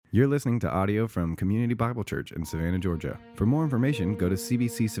You're listening to audio from Community Bible Church in Savannah, Georgia. For more information, go to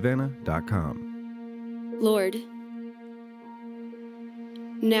cbcsavannah.com. Lord,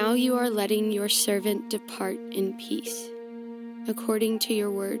 now you are letting your servant depart in peace, according to your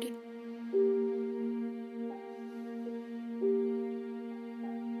word.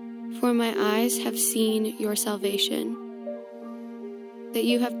 For my eyes have seen your salvation, that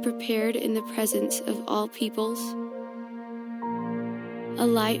you have prepared in the presence of all peoples, a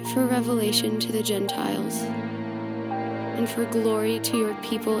light for revelation to the Gentiles, and for glory to your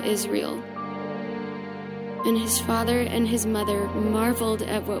people Israel. And his father and his mother marveled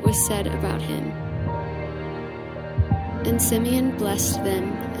at what was said about him. And Simeon blessed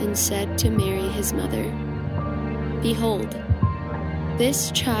them and said to Mary his mother, Behold, this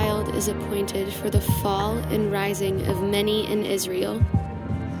child is appointed for the fall and rising of many in Israel,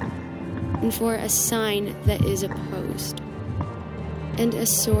 and for a sign that is opposed. And a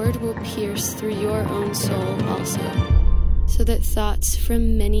sword will pierce through your own soul also, so that thoughts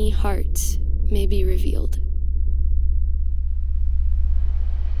from many hearts may be revealed.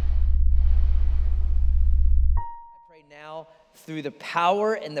 I pray now through the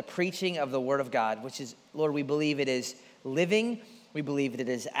power and the preaching of the Word of God, which is, Lord, we believe it is living, we believe that it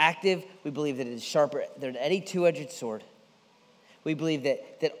is active, we believe that it is sharper than any two-edged sword. We believe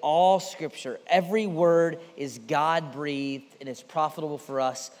that all Scripture, every word is God-breathed and is profitable for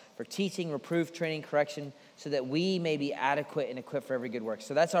us for teaching, reproof, training, correction, so that we may be adequate and equipped for every good work.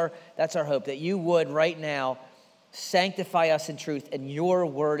 So that's our hope, that you would right now sanctify us in truth, and your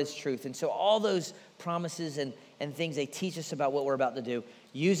word is truth. And so all those promises and things they teach us about what we're about to do,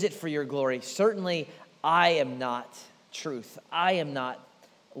 use it for your glory. Certainly, I am not truth. I am not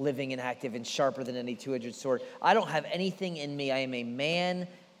living and active and sharper than any two-edged sword. I don't have anything in me. I am a man,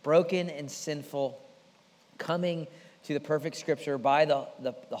 broken and sinful, coming to the perfect Scripture by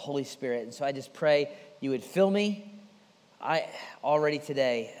the Holy Spirit. And so I just pray you would fill me. I already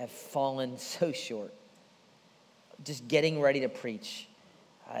today have fallen so short, just getting ready to preach.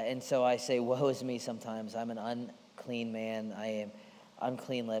 And so I say, woe is me sometimes. I'm an unclean man. I am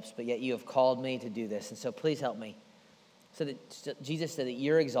unclean lips, but yet you have called me to do this. And so please help me. So that Jesus said that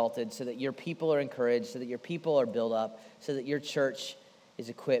you're exalted, so that your people are encouraged, so that your people are built up, so that your church is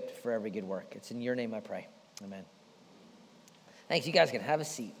equipped for every good work. It's in your name I pray. Amen. Thanks. You guys can have a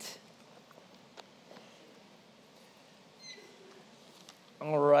seat.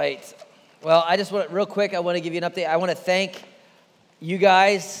 All right. Well, I just want real quick, I want to give you an update. I want to thank you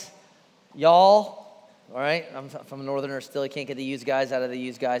guys, y'all. All right. I'm from a northerner still. I can't get the yous guys out of the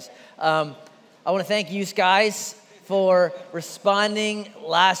yous guys. I want to thank you guys for responding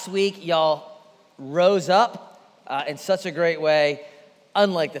last week. Y'all rose up in such a great way,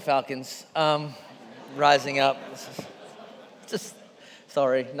 unlike the Falcons rising up. Just,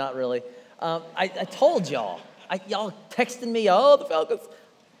 sorry, not really. I told y'all. Y'all texted me, oh, the Falcons.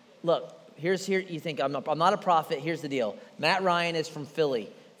 Look, here. You think I'm not a prophet. Here's the deal. Matt Ryan is from Philly.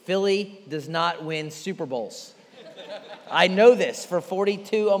 Philly does not win Super Bowls. I know this for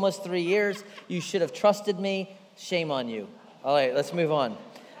 42, almost 3 years. You should have trusted me. Shame on you. All right, let's move on.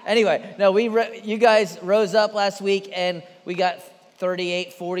 Anyway, no, you guys rose up last week, and we got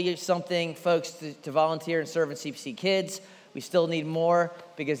 38, 40-something folks to volunteer and serve in CPC Kids. We still need more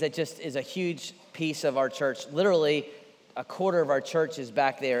because that just is a huge piece of our church. Literally, a quarter of our church is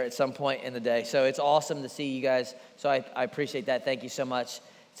back there at some point in the day. So it's awesome to see you guys. So I appreciate that. Thank you so much.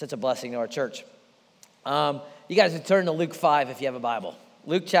 It's such a blessing to our church. You guys can turn to Luke 5 if you have a Bible.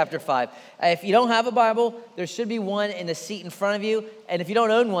 Luke chapter 5. If you don't have a Bible, there should be one in the seat in front of you. And if you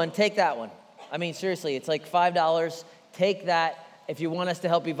don't own one, take that one. I mean, seriously, it's like $5. Take that. If you want us to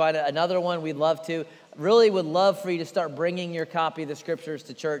help you find another one, we'd love to. Really would love for you to start bringing your copy of the Scriptures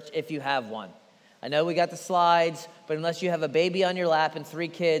to church if you have one. I know we got the slides, but unless you have a baby on your lap and 3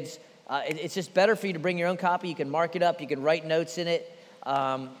 kids, it's just better for you to bring your own copy. You can mark it up. You can write notes in it.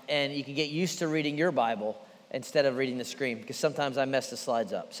 And you can get used to reading your Bible instead of reading the screen, because sometimes I mess the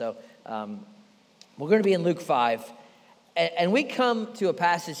slides up. So we're going to be in Luke 5. And we come to a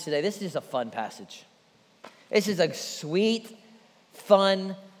passage today. This is just a fun passage. This is a sweet,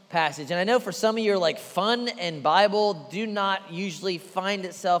 fun passage. And I know for some of you, like, fun and Bible do not usually find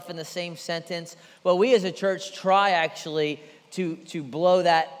itself in the same sentence. Well, we as a church try actually to blow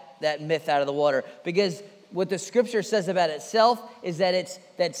that myth out of the water, because what the Scripture says about itself is that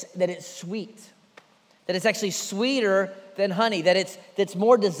it's sweet. That it's actually sweeter than honey, that it's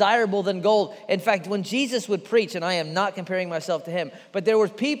more desirable than gold. In fact, when Jesus would preach, and I am not comparing myself to him, but there were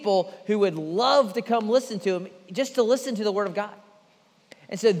people who would love to come listen to him, just to listen to the Word of God.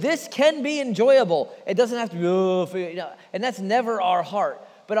 And so this can be enjoyable. It doesn't have to be, and that's never our heart.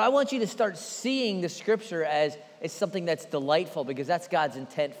 But I want you to start seeing the scripture as something that's delightful, because that's God's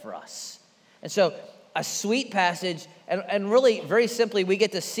intent for us. And so a sweet passage, and really, very simply, we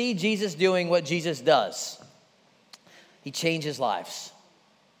get to see Jesus doing what Jesus does. He changes lives.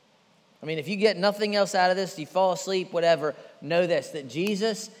 I mean, if you get nothing else out of this, you fall asleep, whatever, know this, that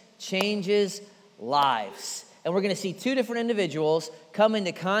Jesus changes lives. And we're going to see two different individuals come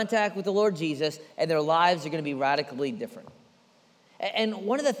into contact with the Lord Jesus, and their lives are going to be radically different. And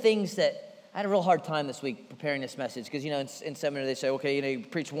one of the things that I had a real hard time this week preparing this message, because, in seminary they say, okay, you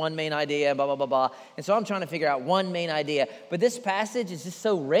preach one main idea, blah, blah, blah, blah. And so I'm trying to figure out one main idea. But this passage is just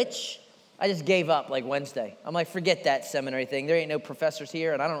so rich, I just gave up like Wednesday. I'm like, forget that seminary thing. There ain't no professors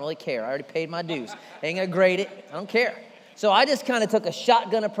here, and I don't really care. I already paid my dues. They ain't going to grade it. I don't care. So I just kind of took a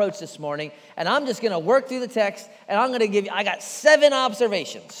shotgun approach this morning, and I'm just going to work through the text, and I'm going to give you, I got 7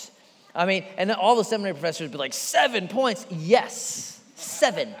 observations. I mean, and then all the seminary professors would be like, 7 points? Yes,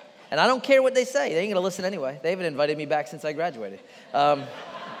 7. And I don't care what they say. They ain't going to listen anyway. They haven't invited me back since I graduated. So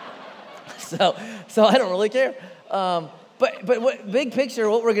I don't really care. But big picture,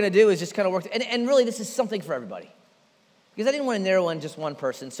 what we're going to do is just kind of work. And really, this is something for everybody. Because I didn't want to narrow in just one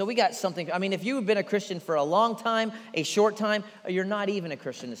person. So we got something. I mean, if you've been a Christian for a long time, a short time, or you're not even a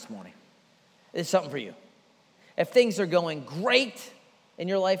Christian this morning, it's something for you. If things are going great in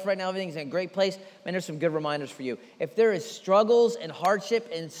your life right now, everything's in a great place, man, there's some good reminders for you. If there is struggles and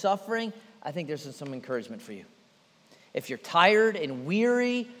hardship and suffering, I think there's some encouragement for you. If you're tired and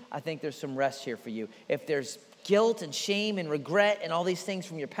weary, I think there's some rest here for you. If there's guilt and shame and regret and all these things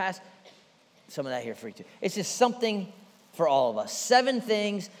from your past, some of that here for you too. It's just something for all of us. 7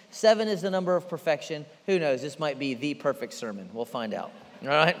 things. 7 is the number of perfection. Who knows? This might be the perfect sermon. We'll find out. All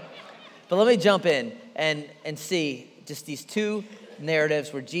right? But let me jump in and see just these 2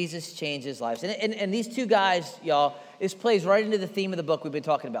 narratives where Jesus changes lives. And these 2 guys, y'all, this plays right into the theme of the book we've been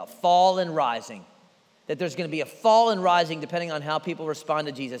talking about, fall and rising. That there's going to be a fall and rising depending on how people respond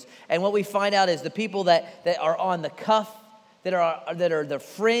to Jesus. And what we find out is the people that are on the cuff, that are the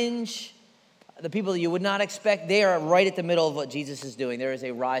fringe, the people that you would not expect, they are right at the middle of what Jesus is doing. There is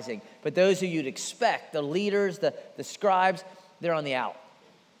a rising. But those who you'd expect, the leaders, the scribes, they're on the out.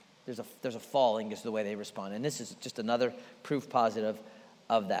 There's a falling just the way they respond. And this is just another proof positive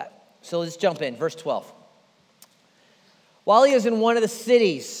of that. So let's jump in. Verse 12. While he was in one of the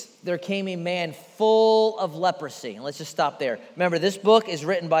cities, there came a man full of leprosy. And let's just stop there. Remember, this book is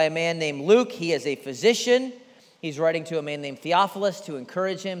written by a man named Luke. He is a physician. He's writing to a man named Theophilus to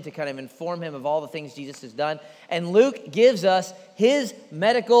encourage him, to kind of inform him of all the things Jesus has done. And Luke gives us his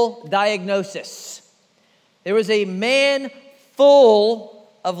medical diagnosis. There was a man full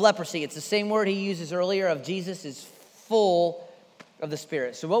of leprosy. It's the same word he uses earlier of Jesus is full of the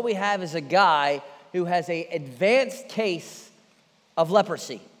Spirit. So what we have is a guy who has an advanced case of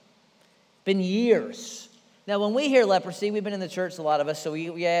leprosy. Been years. Now, when we hear leprosy, we've been in the church, a lot of us, so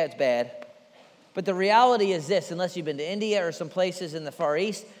yeah, it's bad. But the reality is this, unless you've been to India or some places in the Far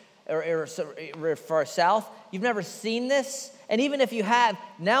East or far south, you've never seen this. And even if you have,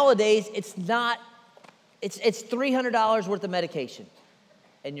 nowadays, it's $300 worth of medication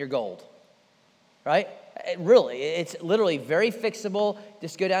and you're gold, right? It's literally very fixable.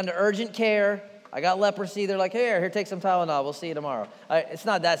 Just go down to urgent care. I got leprosy. They're like, here, take some Tylenol. We'll see you tomorrow. It's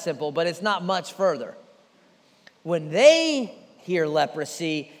not that simple, but it's not much further. When they hear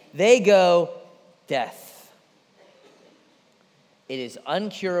leprosy, they go, death. It is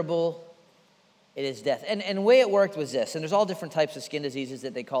uncurable. It is death. And the way it worked was this, and there's all different types of skin diseases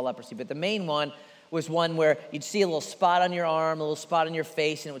that they call leprosy, but the main one was one where you'd see a little spot on your arm, a little spot on your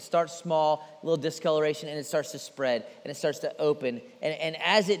face, and it would start small, a little discoloration, and it starts to spread, and it starts to open. And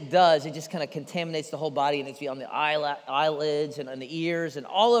as it does, it just kind of contaminates the whole body, and it's on the eyelids and on the ears and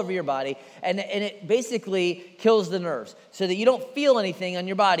all over your body, and it basically kills the nerves so that you don't feel anything on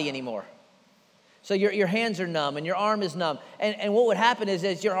your body anymore. So your hands are numb, and your arm is numb. And what would happen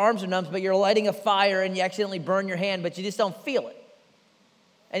is your arms are numb, but you're lighting a fire, and you accidentally burn your hand, but you just don't feel it.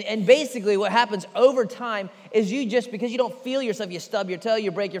 And basically what happens over time is because you don't feel yourself, you stub your toe,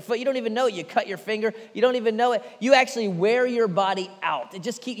 you break your foot, you don't even know it, you cut your finger, you don't even know it. You actually wear your body out.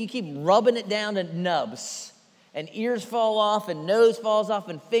 You keep rubbing it down to nubs. And ears fall off, and nose falls off,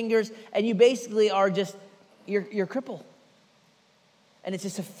 and fingers, and you basically are just, you're crippled. And it's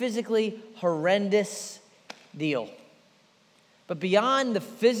just a physically horrendous deal. But beyond the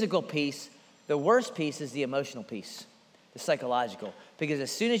physical piece, the worst piece is the emotional piece, the psychological. Because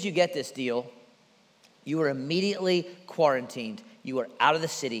as soon as you get this deal, you are immediately quarantined. You are out of the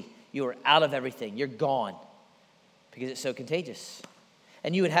city. You are out of everything. You're gone because it's so contagious.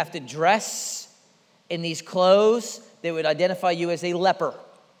 And you would have to dress in these clothes that would identify you as a leper.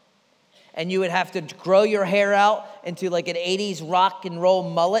 And you would have to grow your hair out into like an 80s rock and roll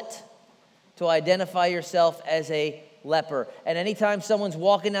mullet to identify yourself as a leper. And anytime someone's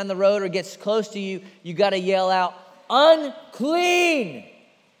walking down the road or gets close to you, you got to yell out, unclean,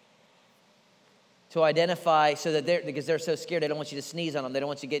 to identify, so that because they're so scared, they don't want you to sneeze on them. They don't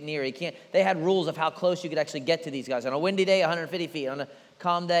want you to get near. They had rules of how close you could actually get to these guys. On a windy day, 150 feet. On a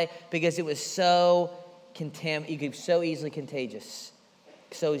calm day, because it was so you could so easily contagious,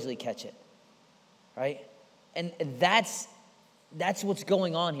 so easily catch it, right? And that's what's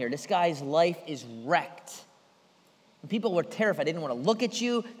going on here. This guy's life is wrecked. And people were terrified. They didn't want to look at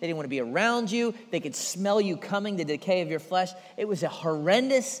you. They didn't want to be around you. They could smell you coming, the decay of your flesh. It was a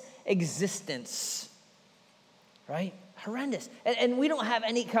horrendous existence, right? Horrendous. And we don't have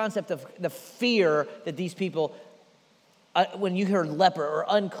any concept of the fear that these people, when you hear leper or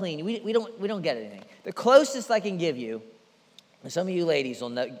unclean, we don't get anything. The closest I can give you, and some of you ladies will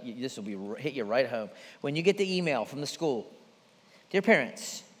know, this will hit you right home. When you get the email from the school, dear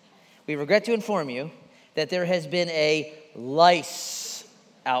parents, we regret to inform you that there has been a lice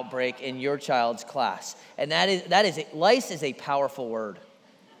outbreak in your child's class. And lice is a powerful word.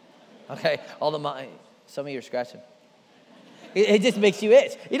 Okay, some of you are scratching. It just makes you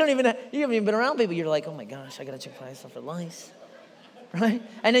itch. You haven't even been around people. You're like, oh my gosh, I got to check myself for lice, right?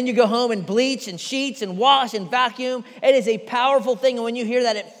 And then you go home and bleach and sheets and wash and vacuum. It is a powerful thing. And when you hear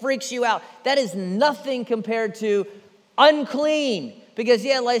that, it freaks you out. That is nothing compared to unclean. Because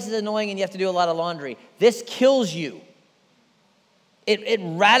lice is annoying and you have to do a lot of laundry. This kills you. It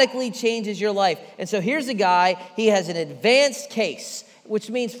radically changes your life. And so here's a guy, he has an advanced case, which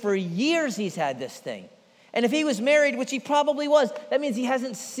means for years he's had this thing. And if he was married, which he probably was, that means he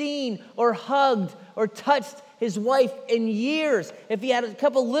hasn't seen or hugged or touched his wife in years. If he had a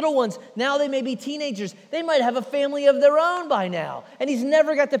couple little ones, now they may be teenagers. They might have a family of their own by now. And he's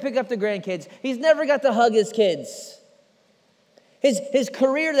never got to pick up the grandkids. He's never got to hug his kids. His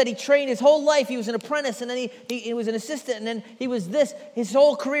career that he trained his whole life, he was an apprentice, and then he was an assistant, and then he was this. His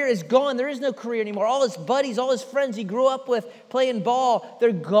whole career is gone. There is no career anymore. All his buddies, all his friends he grew up with playing ball,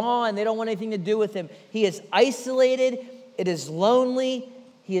 they're gone. They don't want anything to do with him. He is isolated. It is lonely.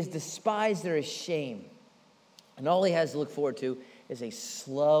 He is despised. There is shame. And all he has to look forward to is a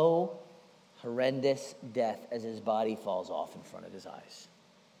slow, horrendous death as his body falls off in front of his eyes.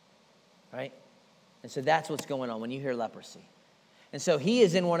 Right? And so that's what's going on when you hear leprosy. And so he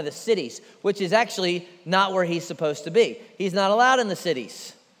is in one of the cities, which is actually not where he's supposed to be. He's not allowed in the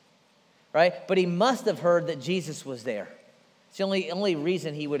cities, right? But he must have heard that Jesus was there. It's the only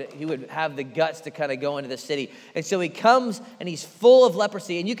reason he would have the guts to kind of go into the city. And so he comes and he's full of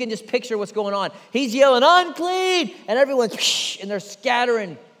leprosy. And you can just picture what's going on. He's yelling, unclean! And everyone's, whoosh, and they're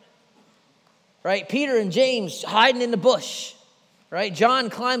scattering, right? Peter and James hiding in the bush, right? John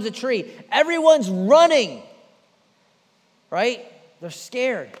climbs a tree. Everyone's running, right? They're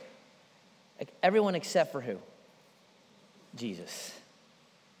scared. Everyone except for who? Jesus.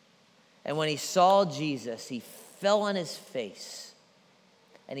 And when he saw Jesus, he fell on his face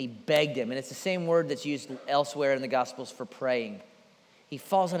and he begged him. And it's the same word that's used elsewhere in the Gospels for praying. He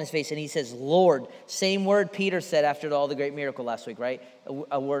falls on his face and he says, Lord, same word Peter said after all the great miracle last week, right?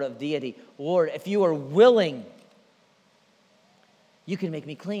 A word of deity. Lord, if you are willing, you can make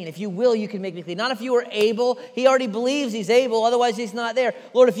me clean. If you will, you can make me clean. Not if you are able. He already believes he's able. Otherwise, he's not there.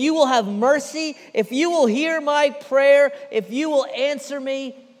 Lord, if you will have mercy, if you will hear my prayer, if you will answer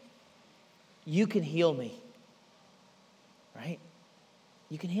me, you can heal me. Right?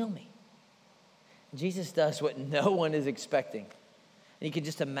 You can heal me. Jesus does what no one is expecting. And you can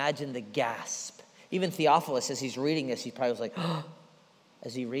just imagine the gasp. Even Theophilus, as he's reading this, he probably was like, oh,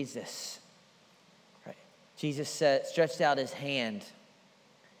 as he reads this. Right? Jesus stretched out his hand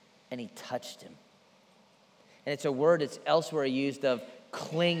and he touched him. And it's a word that's elsewhere used of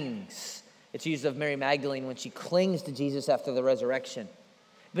clings. It's used of Mary Magdalene when she clings to Jesus after the resurrection.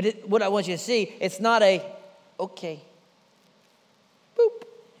 But what I want you to see, it's not a, okay, boop,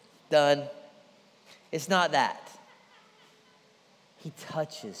 done. It's not that. He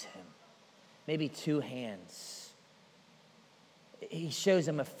touches him, maybe two hands. He shows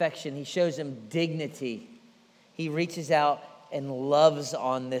him affection. He shows him dignity. He reaches out and loves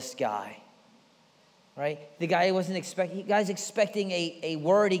on this guy, right? The guy wasn't expecting, the guy's expecting a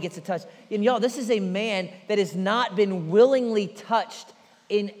word, he gets a touch. And y'all, this is a man that has not been willingly touched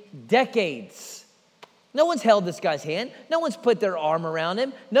in decades. No one's held this guy's hand. No one's put their arm around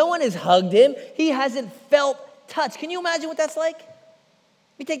him. No one has hugged him. He hasn't felt touch. Can you imagine what that's like?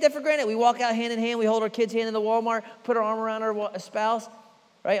 We take that for granted. We walk out hand in hand. We hold our kid's hand in the Walmart, put our arm around our spouse,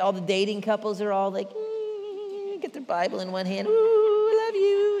 right? All the dating couples are all like, get their Bible in one hand. Ooh, I love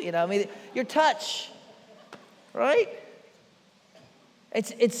you. You know, I mean, your touch, right?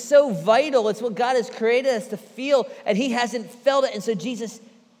 It's so vital. It's what God has created us to feel, and he hasn't felt it. And so Jesus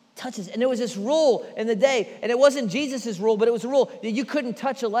touches. And there was this rule in the day, and it wasn't Jesus' rule, but it was a rule that you couldn't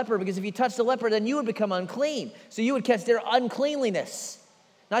touch a leper, because if you touched a leper, then you would become unclean. So you would catch their uncleanliness.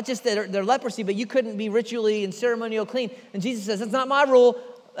 Not just their leprosy, but you couldn't be ritually and ceremonial clean. And Jesus says, that's not my rule.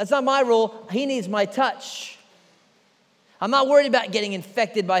 That's not my rule. He needs my touch. I'm not worried about getting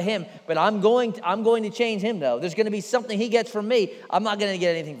infected by him, but I'm going to change him, though. There's going to be something he gets from me. I'm not going to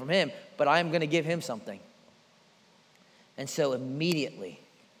get anything from him, but I'm going to give him something. And so immediately,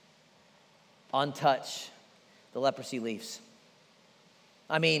 untouched, the leprosy leaves.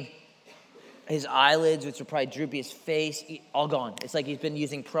 I mean, his eyelids, which are probably droopy, his face, all gone. It's like he's been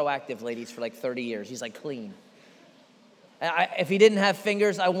using Proactive, ladies, for like 30 years. He's like clean. If he didn't have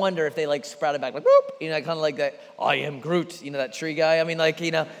fingers, I wonder if they like sprouted back, like, whoop, you know, kind of like that, I am Groot, you know, that tree guy. I mean, like,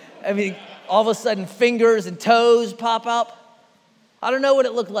 you know, all of a sudden fingers and toes pop up. I don't know what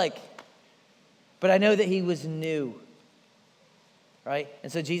it looked like, but I know that he was new, right?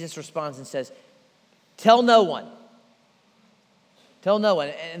 And so Jesus responds and says, tell no one. Tell no one.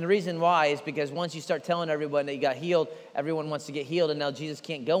 And the reason why is because once you start telling everyone that you got healed, everyone wants to get healed, and now Jesus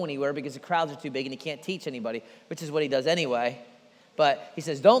can't go anywhere because the crowds are too big and he can't teach anybody, which is what he does anyway. But he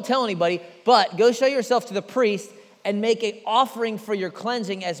says, don't tell anybody, but go show yourself to the priest and make an offering for your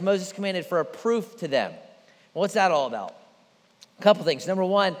cleansing as Moses commanded for a proof to them. Well, what's that all about? A couple things. Number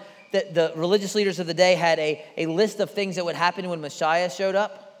one, the religious leaders of the day had a list of things that would happen when Messiah showed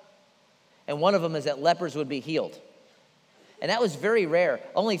up. And one of them is that lepers would be healed. And that was very rare.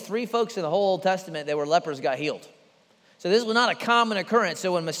 Only 3 folks in the whole Old Testament that were lepers got healed. So this was not a common occurrence.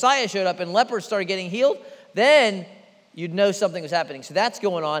 So when Messiah showed up and lepers started getting healed, then you'd know something was happening. So that's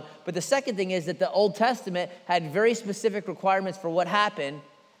going on. But the second thing is that the Old Testament had very specific requirements for what happened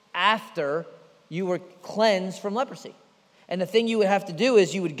after you were cleansed from leprosy. And the thing you would have to do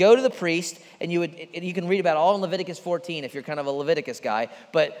is you would go to the priest, and you can read about it all in Leviticus 14 if you're kind of a Leviticus guy.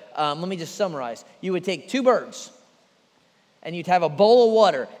 But let me just summarize. You would take 2 birds, and you'd have a bowl of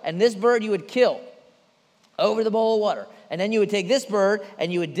water, and this bird you would kill over the bowl of water. And then you would take this bird,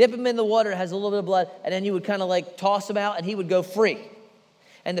 and you would dip him in the water, it has a little bit of blood, and then you would kind of like toss him out, and he would go free.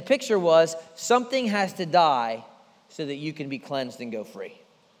 And the picture was, something has to die so that you can be cleansed and go free.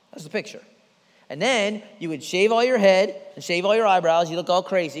 That's the picture. And then you would shave all your head and shave all your eyebrows. You look all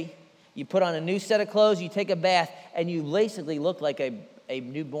crazy. You put on a new set of clothes, you take a bath, and you basically look like a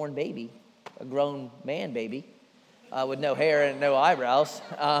newborn baby, a grown man baby. With no hair and no eyebrows.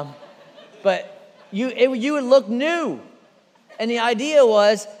 But you would look new. And the idea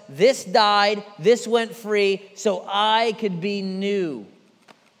was, this died, this went free, so I could be new.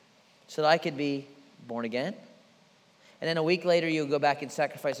 So that I could be born again. And then a week later, you'll go back and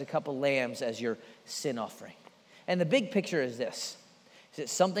sacrifice a couple lambs as your sin offering. And the big picture is this, is that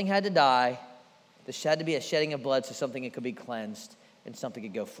something had to die, there had to be a shedding of blood so something could be cleansed and something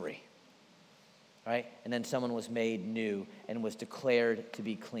could go free. Right? And then someone was made new and was declared to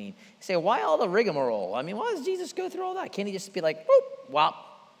be clean. You say, why all the rigmarole? I mean, why does Jesus go through all that? Can't he just be like, whoop,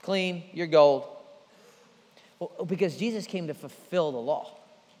 wop, clean, you're gold? Well, because Jesus came to fulfill the law.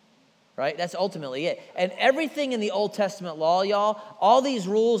 Right? That's ultimately it. And everything in the Old Testament law, y'all, all these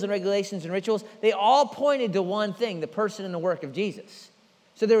rules and regulations and rituals, they all pointed to one thing, the person and the work of Jesus.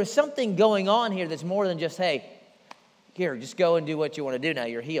 So there was something going on here that's more than just, hey, here, just go and do what you want to do now,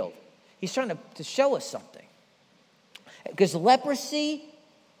 you're healed. He's trying to show us something. Because leprosy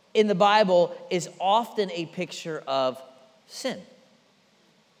in the Bible is often a picture of sin.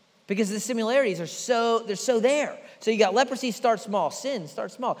 Because the similarities are so there. So you got leprosy starts small, sin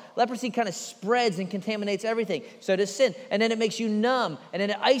starts small. Leprosy kind of spreads and contaminates everything. So does sin. And then it makes you numb, and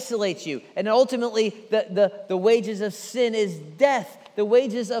then it isolates you. And ultimately, the wages of sin is death. The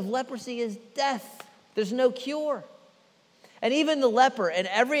wages of leprosy is death. There's no cure. And even the leper, in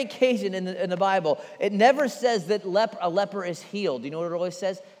every occasion in the Bible, it never says that a leper is healed. Do you know what it always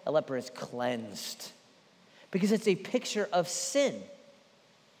says? A leper is cleansed. Because it's a picture of sin.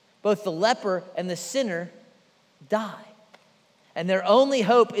 Both the leper and the sinner die. And their only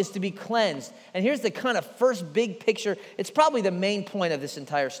hope is to be cleansed. And here's the kind of first big picture. It's probably the main point of this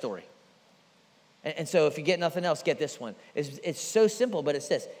entire story. And so if you get nothing else, get this one. It's so simple, but it's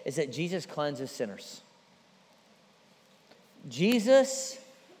this. It's that Jesus cleanses sinners. Jesus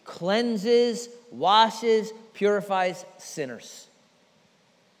cleanses, washes, purifies sinners.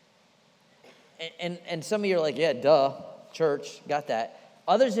 And some of you are like, yeah, duh, church, got that.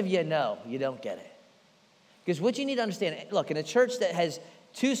 Others of you know, you don't get it. Because what you need to understand, look, in a church that has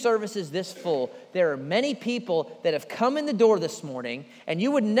 2 services this full, there are many people that have come in the door this morning, and you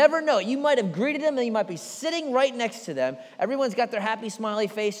would never know. You might have greeted them, and you might be sitting right next to them. Everyone's got their happy, smiley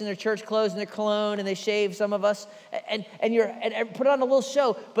face and their church clothes and their cologne, and they shave, some of us, and put on a little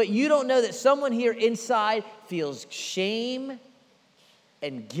show. But you don't know that someone here inside feels shame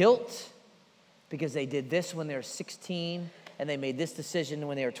and guilt because they did this when they were 16, and they made this decision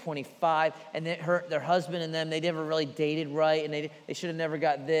when they were 25, and their husband and them, they never really dated right, and they should have never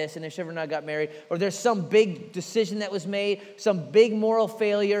got this, and they should have not got married, or there's some big decision that was made, some big moral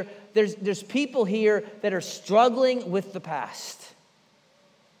failure. There's people here that are struggling with the past,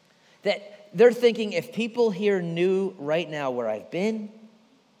 that they're thinking, if people here knew right now where I've been,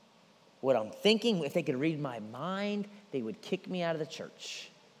 what I'm thinking, if they could read my mind, they would kick me out of the church.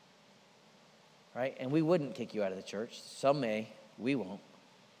 Right? And we wouldn't kick you out of the church. Some may, we won't.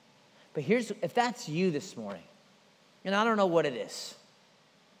 But if that's you this morning, and I don't know what it is,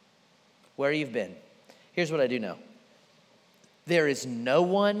 where you've been, here's what I do know. There is no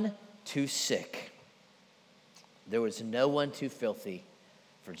one too sick. There was no one too filthy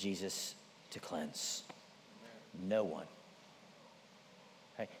for Jesus to cleanse. No one.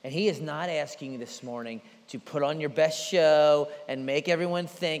 Right? And he is not asking you this morning to put on your best show and make everyone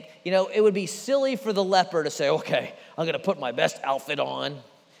think. It would be silly for the leper to say, okay, I'm going to put my best outfit on,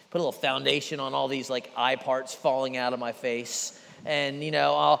 put a little foundation on all these eye parts falling out of my face. And,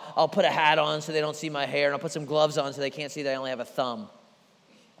 I'll put a hat on so they don't see my hair, and I'll put some gloves on so they can't see that I only have a thumb.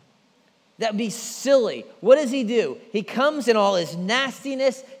 That'd be silly. What does he do? He comes in all his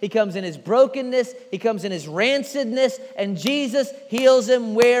nastiness. He comes in his brokenness. He comes in his rancidness. And Jesus heals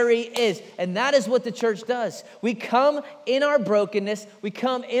him where he is. And that is what the church does. We come in our brokenness. We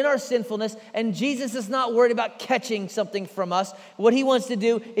come in our sinfulness. And Jesus is not worried about catching something from us. What he wants to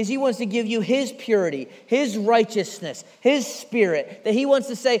do is he wants to give you his purity, his righteousness, his spirit. That he wants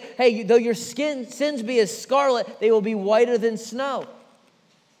to say, hey, though your sins be as scarlet, they will be whiter than snow.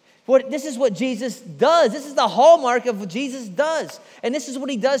 This is what Jesus does. This is the hallmark of what Jesus does. And this is what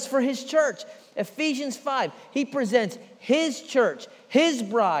he does for his church. Ephesians 5, he presents his church, his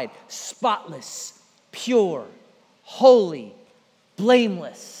bride, spotless, pure, holy,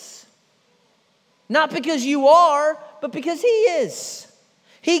 blameless. Not because you are, but because he is.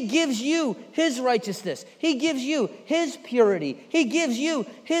 He gives you his righteousness. He gives you his purity. He gives you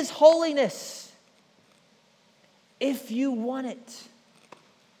his holiness. If you want it.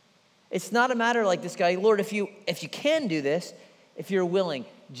 It's not a matter like this guy, Lord, if you can do this, if you're willing,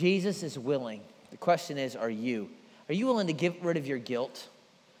 Jesus is willing. The question is, are you? Are you willing to get rid of your guilt?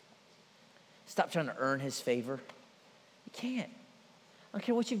 Stop trying to earn his favor. You can't. I don't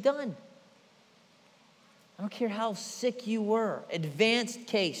care what you've done. I don't care how sick you were. Advanced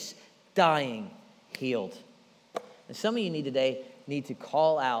case, dying, healed. And some of you need to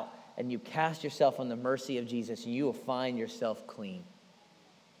call out and you cast yourself on the mercy of Jesus and you will find yourself clean.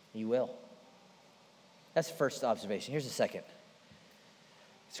 You will. That's the first observation. Here's the second.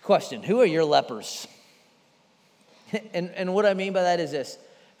 It's a question. Who are your lepers? And what I mean by that is this.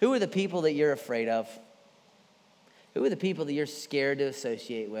 Who are the people that you're afraid of? Who are the people that you're scared to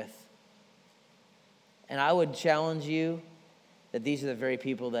associate with? And I would challenge you that these are the very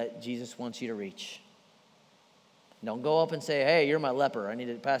people that Jesus wants you to reach. Don't go up and say, hey, you're my leper.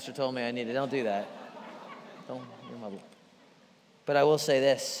 Pastor told me I need it. Don't do that. You're my leper. But I will say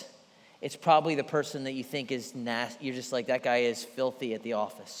this, it's probably the person that you think is nasty. You're just like, that guy is filthy at the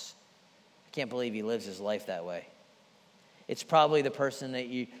office. I can't believe he lives his life that way. It's probably the person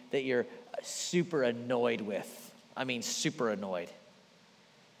that you're super annoyed with. I mean, super annoyed.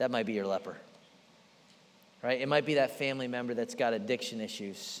 That might be your leper. Right? It might be that family member that's got addiction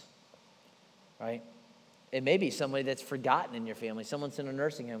issues. Right? It may be somebody that's forgotten in your family. Someone's in a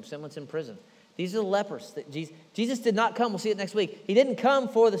nursing home. Someone's in prison. These are the lepers. Jesus did not come. We'll see it next week. He didn't come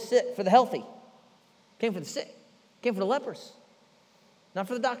for the sick, for the healthy. He came for the sick. He came for the lepers, not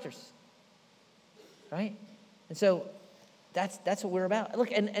for the doctors. Right? And so that's what we're about.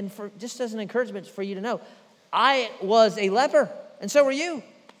 Look, and for just as an encouragement for you to know, I was a leper, and so were you.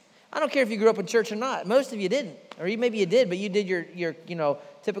 I don't care if you grew up in church or not. Most of you didn't, or maybe you did, but you did your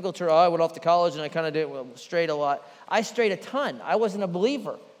typical church. Oh, I went off to college and I kind of strayed a lot. I strayed a ton. I wasn't a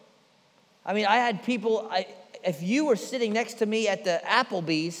believer. I mean, I had people, if you were sitting next to me at the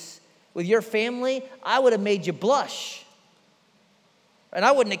Applebee's with your family, I would have made you blush. And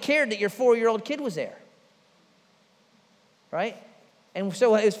I wouldn't have cared that your 4-year-old kid was there. Right? And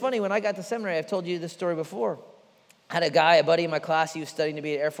so it was funny, when I got to seminary, I've told you this story before. I had a buddy in my class, he was studying to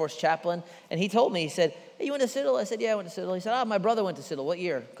be an Air Force chaplain, and he told me, he said, hey, you went to Citadel? I said, yeah, I went to Citadel. He said, my brother went to Citadel. What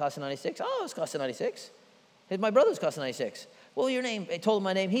year? Class of 96. Oh, it was class of 96. My brother was class of 96. What was your name? I told him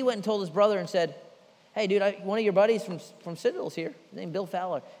my name. He went and told his brother and said, hey, dude, one of your buddies from Citadel's here. His name Bill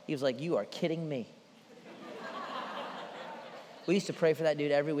Fowler. He was like, you are kidding me. We used to pray for that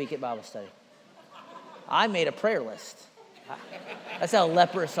dude every week at Bible study. I made a prayer list. That's how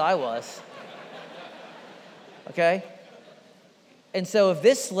leprous I was. Okay? And so if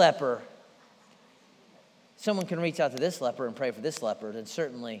this leper, someone can reach out to this leper and pray for this leper, then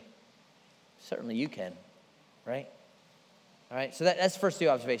certainly you can, right? All right, so that's the first two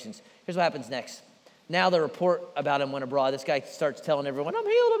observations. Here's what happens next. Now the report about him went abroad. This guy starts telling everyone, I'm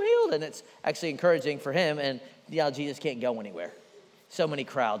healed. And it's actually encouraging for him. And Jesus can't go anywhere. So many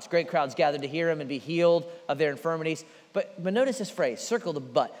crowds, great crowds gathered to hear him and be healed of their infirmities. But notice this phrase, circle the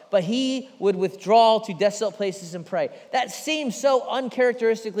but. But he would withdraw to desolate places and pray. That seems so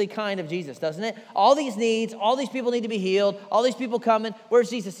uncharacteristically kind of Jesus, doesn't it? All these needs, all these people need to be healed, all these people coming. Where's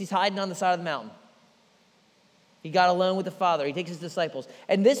Jesus? He's hiding on the side of the mountain. He got alone with the Father. He takes his disciples.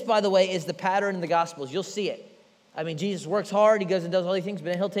 And this, by the way, is the pattern in the Gospels. You'll see it. I mean, Jesus works hard. He goes and does all these things, but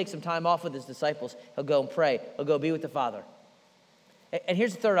then he'll take some time off with his disciples. He'll go and pray. He'll go be with the Father. And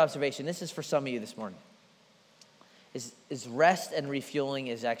here's the third observation. This is for some of you this morning. Is rest and refueling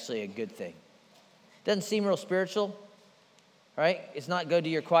is actually a good thing. Doesn't seem real spiritual, right? It's not go to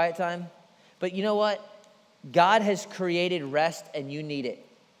your quiet time. But you know what? God has created rest and you need it.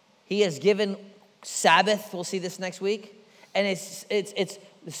 He has given Sabbath, we'll see this next week. And it's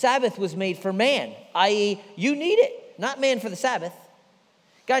the Sabbath was made for man, i.e. you need it, not man for the Sabbath.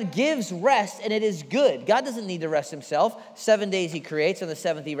 God gives rest and it is good. God doesn't need to rest himself. 7 days he creates, on the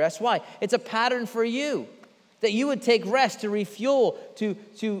seventh he rests. Why? It's a pattern for you, that you would take rest to refuel,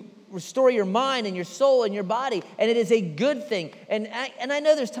 to restore your mind and your soul and your body. And it is a good thing. And I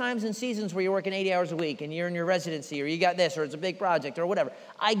know there's times and seasons where you're working 80 hours a week and you're in your residency or you got this or it's a big project or whatever.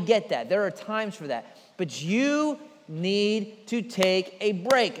 I get that. There are times for that. But you need to take a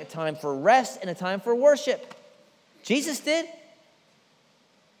break, a time for rest and a time for worship. Jesus did,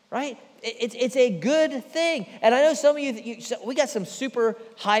 right? It's a good thing. And I know some of you, we got some super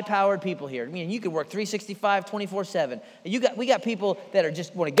high-powered people here. I mean, you could work 365, 24/7. We got people that are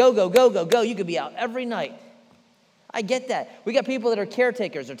just want to go. You could be out every night. I get that. We got people that are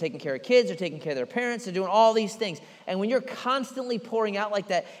caretakers. They're taking care of kids. They're taking care of their parents. They're doing all these things. And when you're constantly pouring out like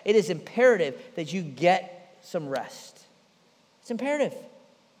that, it is imperative that you get some rest. It's imperative.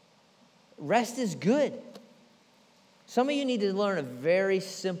 Rest is good. Some of you need to learn a very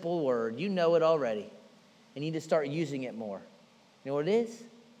simple word. You know it already. You need to start using it more. You know what it is?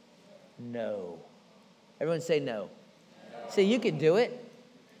 No. Everyone say no. See, you can do it.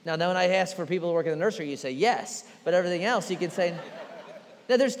 Now, when I ask for people to work in the nursery, you say yes. But everything else, you can say.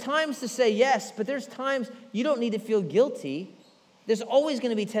 Now, there's times to say yes, but there's times you don't need to feel guilty. There's always going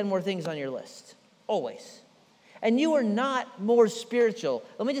to be 10 more things on your list. Always. And you are not more spiritual.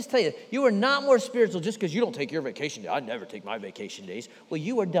 Let me just tell you, you are not more spiritual just because you don't take your vacation day. I never take my vacation days. Well,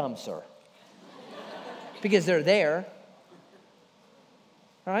 you are dumb, sir. Because they're there.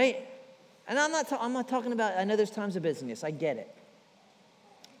 All right? And I'm not talking about, I know there's times of busyness. I get it.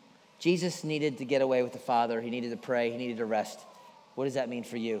 Jesus needed to get away with the Father. He needed to pray. He needed to rest. What does that mean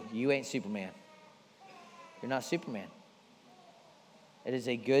for you? You ain't Superman. You're not Superman. It is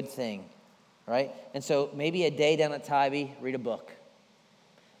a good thing. Right? And so maybe a day down at Tybee, read a book.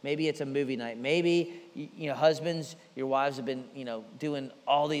 Maybe it's a movie night. Maybe, husbands, your wives have been, doing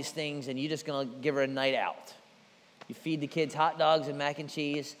all these things and you're just going to give her a night out. You feed the kids hot dogs and mac and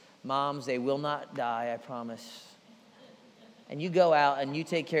cheese. Moms, they will not die, I promise. And you go out and you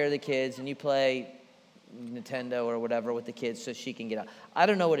take care of the kids and you play Nintendo or whatever with the kids so she can get out. I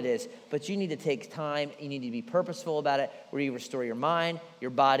don't know what it is, but you need to take time. You need to be purposeful about it, where you restore your mind,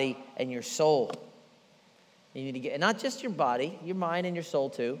 your body, and your soul. You need to get, not just your body, your mind and your soul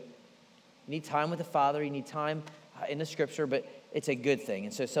too. You need time with the Father. You need time in the Scripture, but it's a good thing.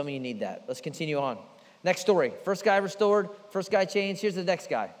 And so some of you need that. Let's continue on. Next story. First guy restored. First guy changed. Here's the next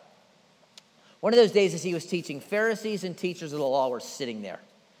guy. One of those days as he was teaching, Pharisees and teachers of the law were sitting there.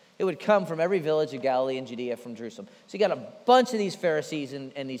 It would come from every village of Galilee and Judea, from Jerusalem. So you got a bunch of these Pharisees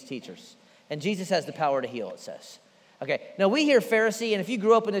and these teachers. And Jesus has the power to heal, it says. Okay, now we hear Pharisee, and if you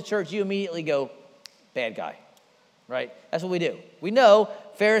grew up in the church, you immediately go, bad guy, right? That's what we do. We know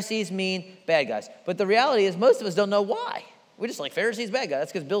Pharisees mean bad guys. But the reality is most of us don't know why. We're just like, Pharisees, bad guy.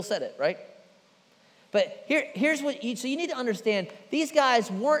 That's because Bill said it, right? But here's what so you need to understand, these guys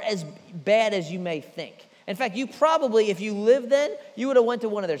weren't as bad as you may think. In fact, you probably, if you lived then, you would have went to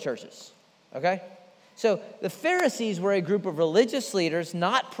one of their churches, okay? So the Pharisees were a group of religious leaders,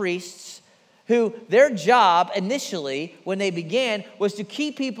 not priests, who their job initially, when they began, was to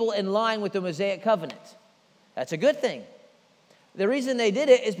keep people in line with the Mosaic covenant. That's a good thing. The reason they did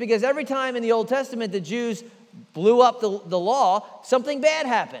it is because every time in the Old Testament the Jews blew up the law, something bad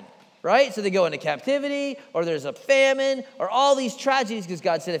happened, right? So they go into captivity, or there's a famine, or all these tragedies, because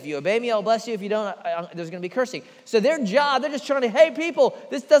God said, if you obey me, I'll bless you. If you don't, there's going to be cursing. So their job, they're just trying to, hey, people,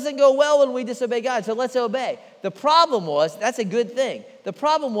 this doesn't go well when we disobey God, so let's obey. The problem was, that's a good thing. The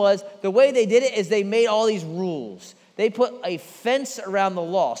problem was, the way they did it is they made all these rules. They put a fence around the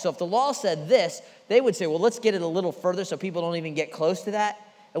law. So if the law said this, they would say, well, let's get it a little further so people don't even get close to that,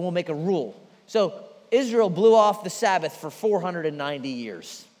 and we'll make a rule. So Israel blew off the Sabbath for 490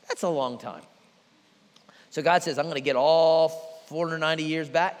 years. That's a long time. So God says, I'm going to get all 490 years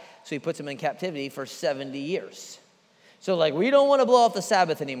back. So he puts them in captivity for 70 years. So we don't want to blow off the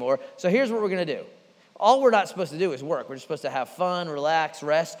Sabbath anymore. So here's what we're going to do. All we're not supposed to do is work. We're just supposed to have fun, relax,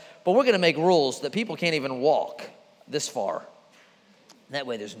 rest. But we're going to make rules that people can't even walk this far. That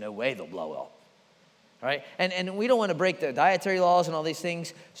way there's no way they'll blow up. All right? And we don't want to break the dietary laws and all these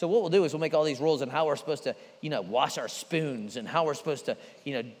things. So what we'll do is we'll make all these rules on how we're supposed to, wash our spoons, and how we're supposed to,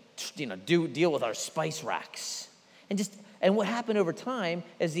 deal with our spice racks. And what happened over time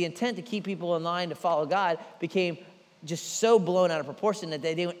is the intent to keep people in line to follow God became just so blown out of proportion that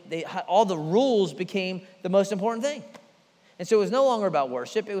they all the rules became the most important thing. And so it was no longer about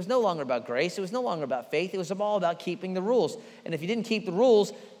worship. It was no longer about grace. It was no longer about faith. It was all about keeping the rules. And if you didn't keep the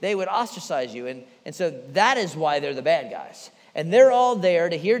rules, they would ostracize you. And so that is why they're the bad guys. And they're all there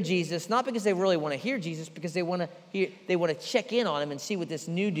to hear Jesus, not because they really want to hear Jesus, because they want to check in on him and see what this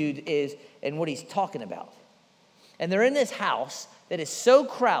new dude is and what he's talking about. And they're in this house that is so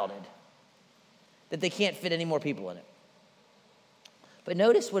crowded that they can't fit any more people in it. But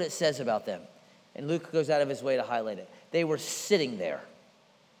notice what it says about them. And Luke goes out of his way to highlight it. They were sitting there.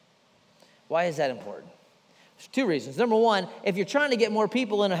 Why is that important? There's two reasons. Number one, if you're trying to get more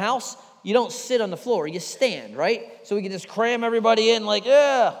people in a house, you don't sit on the floor. You stand, right? So we can just cram everybody in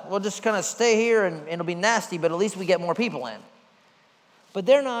we'll just kind of stay here and it'll be nasty, but at least we get more people in. But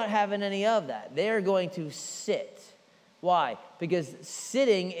they're not having any of that. They're going to sit. Why? Because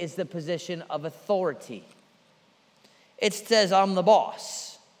sitting is the position of authority. It says, I'm the boss.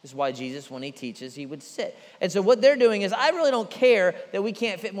 This is why Jesus, when he teaches, he would sit. And so what they're doing is, I really don't care that we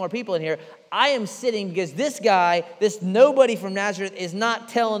can't fit more people in here. I am sitting because this guy, this nobody from Nazareth, is not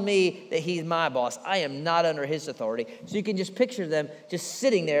telling me that he's my boss. I am not under his authority. So you can just picture them just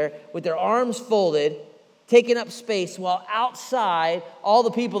sitting there with their arms folded, taking up space, while outside, all the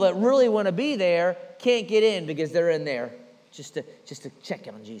people that really want to be there can't get in because they're in there just to check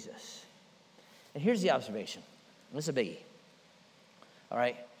in on Jesus. And here's the observation. This is a biggie. All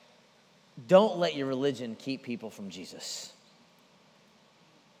right? Don't let your religion keep people from Jesus.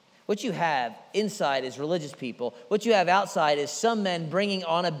 What you have inside is religious people. What you have outside is some men bringing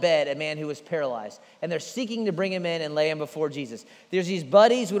on a bed a man who was paralyzed. And they're seeking to bring him in and lay him before Jesus. There's these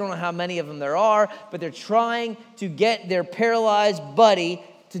buddies, we don't know how many of them there are, but they're trying to get their paralyzed buddy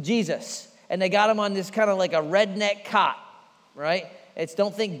to Jesus. And they got him on this kind of like a redneck cot, right? It's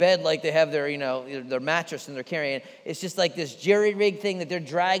don't think bed like they have their mattress and they're carrying. It's just like this jerry-rig thing that they're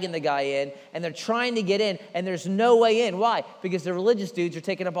dragging the guy in, and they're trying to get in, and there's no way in. Why? Because the religious dudes are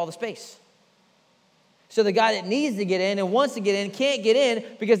taking up all the space. So the guy that needs to get in and wants to get in can't get in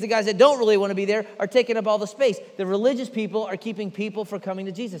because the guys that don't really want to be there are taking up all the space. The religious people are keeping people from coming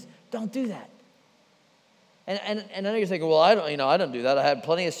to Jesus. Don't do that. And I know you're thinking, well, I don't do that. I had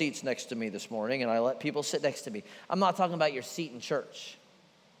plenty of seats next to me this morning, and I let people sit next to me. I'm not talking about your seat in church.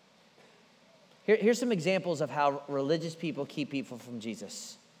 Here's some examples of how religious people keep people from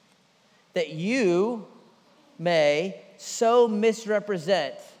Jesus. That you may so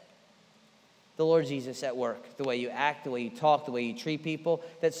misrepresent the Lord Jesus at work, the way you act, the way you talk, the way you treat people,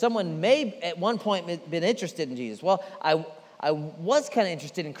 that someone may at one point been interested in Jesus. Well, I was kind of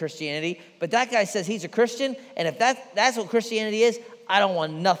interested in Christianity, but that guy says he's a Christian, and if that's what Christianity is, I don't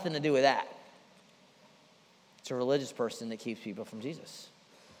want nothing to do with that. It's a religious person that keeps people from Jesus.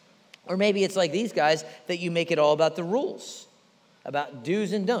 Or maybe it's like these guys that you make it all about the rules, about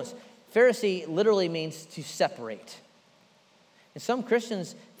do's and don'ts. Pharisee literally means to separate. And some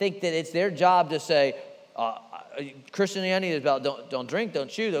Christians think that it's their job to say, Christianity is about don't drink, don't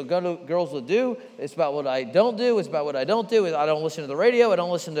chew, don't go to girls will do. It's about what I don't do. It's about what I don't do. I don't listen to the radio. I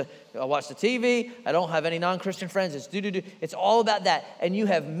watch the TV. I don't have any non-Christian friends. It's do. It's all about that. And you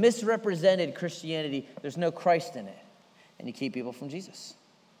have misrepresented Christianity. There's no Christ in it. And you keep people from Jesus.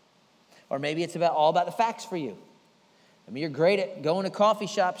 Or maybe it's all about the facts for you. I mean, you're great at going to coffee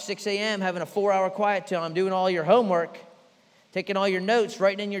shop 6 a.m., having a 4-hour quiet time, doing all your homework, taking all your notes,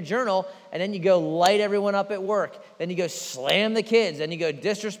 writing in your journal, and then you go light everyone up at work. Then you go slam the kids. Then you go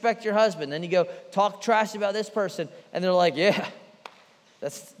disrespect your husband. Then you go talk trash about this person. And they're like, yeah,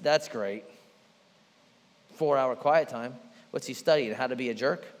 That's great. 4-hour quiet time. What's he studying? How to be a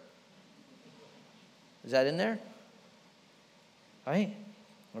jerk? Is that in there? Right?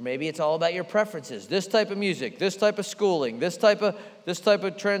 Or maybe it's all about your preferences. This type of music, this type of schooling, this type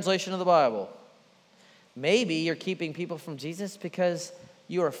of translation of the Bible. Maybe you're keeping people from Jesus because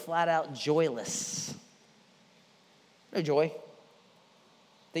you are flat out joyless. No joy.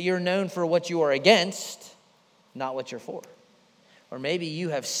 That you're known for what you are against, not what you're for. Or maybe you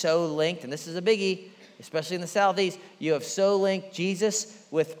have so linked, and this is a biggie, especially in the Southeast, you have so linked Jesus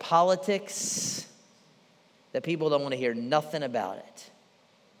with politics that people don't want to hear nothing about it.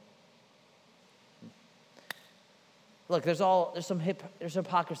 Look, there's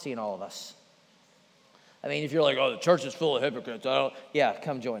hypocrisy in all of us. I mean, if you're like, oh, the church is full of hypocrites, yeah,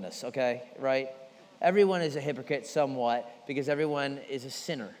 come join us, okay, right? Everyone is a hypocrite somewhat because everyone is a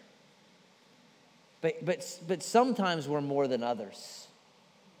sinner. But sometimes we're more than others.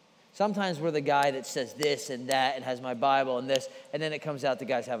 Sometimes we're the guy that says this and that and has my Bible and this, and then it comes out the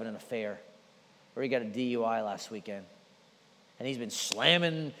guy's having an affair. Or he got a DUI last weekend. And he's been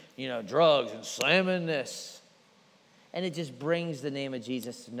slamming, drugs and slamming this. And it just brings the name of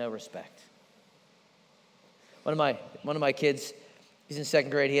Jesus to no respect. One of my kids, he's in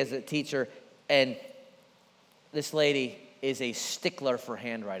second grade, he has a teacher, and this lady is a stickler for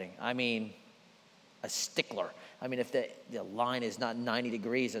handwriting. I mean, a stickler. I mean, if the line is not 90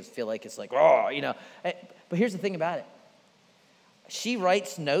 degrees, I feel like it's like, But here's the thing about it. She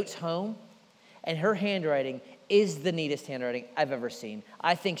writes notes home, and her handwriting is the neatest handwriting I've ever seen.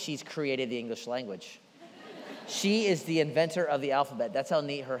 I think she's created the English language. She is the inventor of the alphabet. That's how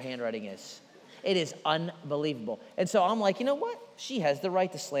neat her handwriting is. It is unbelievable. And so I'm like, you know what? She has the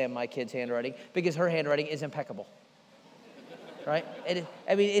right to slam my kid's handwriting because her handwriting is impeccable. Right?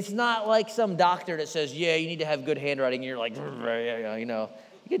 It's not like some doctor that says, yeah, you need to have good handwriting. And you're like, You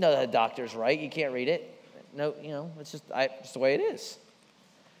can know that doctor's right. You can't read it. No, it's just the way it is.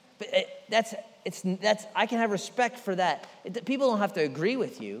 But I can have respect for that. People don't have to agree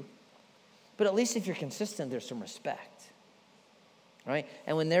with you. But at least if you're consistent, there's some respect. Right?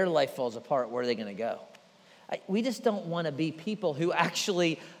 And when their life falls apart, where are they going to go? We just don't want to be people who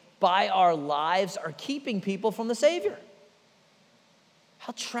actually, by our lives, are keeping people from the Savior.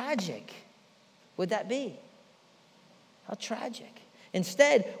 How tragic would that be? How tragic.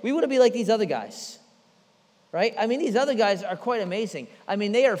 Instead, we want to be like these other guys. Right? I mean, these other guys are quite amazing. I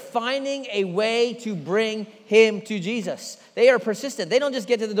mean, they are finding a way to bring him to Jesus. They are persistent. They don't just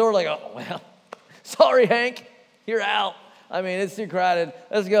get to the door like, oh, well, sorry, Hank, you're out. I mean, it's too crowded.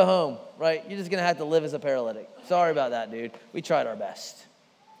 Let's go home, right? You're just going to have to live as a paralytic. Sorry about that, dude. We tried our best.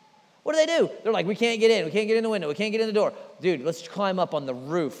 What do? They're like, we can't get in. We can't get in the window. We can't get in the door. Dude, let's climb up on the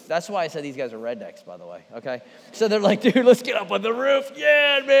roof. That's why I said these guys are rednecks, by the way, okay? So they're like, dude, let's get up on the roof.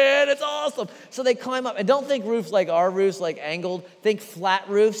 Yeah, man, it's awesome. So they climb up. And don't think roofs like our roofs, like angled. Think flat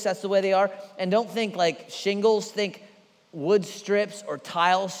roofs. That's the way they are. And don't think like shingles. Think wood strips or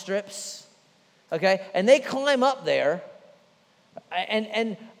tile strips, okay? And they climb up there.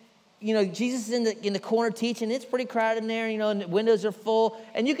 And Jesus is in the corner teaching. It's pretty crowded in there, and the windows are full.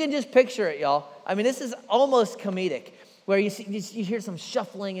 And you can just picture it, y'all. I mean, this is almost comedic, where you hear some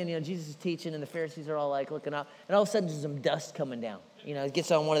shuffling, and, Jesus is teaching, and the Pharisees are all, like, looking up. And all of a sudden, there's some dust coming down. It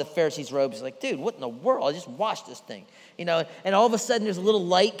gets on one of the Pharisees' robes. He's like, dude, what in the world? I just washed this thing. And all of a sudden, there's a little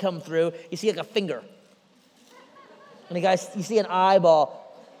light come through. You see, like, a finger. And you see an eyeball.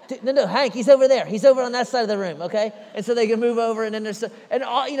 No, Hank, he's over there. He's over on that side of the room, okay? And so they can move over, and then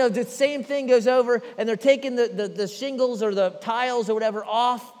the same thing goes over, and they're taking the shingles or the tiles or whatever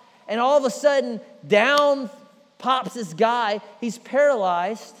off, and all of a sudden, down pops this guy. He's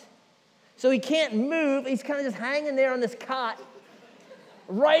paralyzed, so he can't move. He's kind of just hanging there on this cot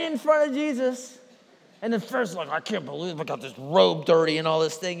right in front of Jesus. And then first, like, I can't believe I got this robe dirty and all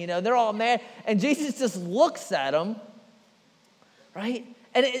this thing, they're all mad. And Jesus just looks at him, right?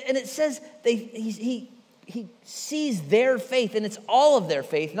 And it says he sees their faith, and it's all of their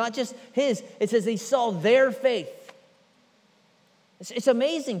faith, not just his. It says he saw their faith. It's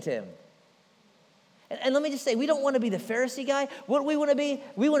amazing to him. And let me just say, we don't want to be the Pharisee guy. What do we want to be?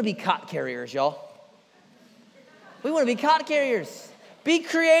 We want to be cot carriers, y'all. We want to be cot carriers. Be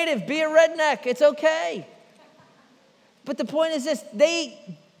creative. Be a redneck. It's okay. But the point is this. They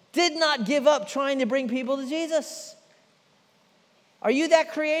did not give up trying to bring people to Jesus. Are you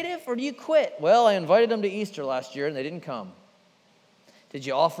that creative, or do you quit? Well, I invited them to Easter last year, and they didn't come. Did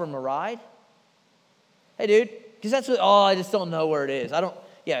you offer them a ride? Hey, dude, because that's what, I just don't know where it is.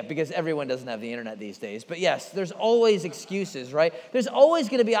 Yeah, because everyone doesn't have the internet these days. But yes, there's always excuses, right? There's always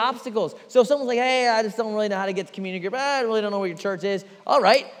going to be obstacles. So if someone's like, hey, I just don't really know how to get to community group. I really don't know where your church is. All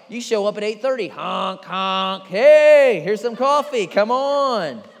right, you show up at 8:30. Honk, honk. Hey, here's some coffee. Come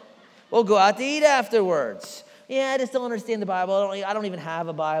on. We'll go out to eat afterwards. Yeah, I just don't understand the Bible. I don't even have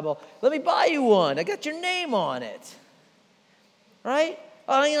a Bible. Let me buy you one. I got your name on it. Right?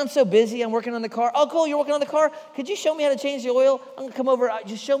 Oh, I'm so busy. I'm working on the car. Oh, cool. You're working on the car? Could you show me how to change the oil? I'm going to come over.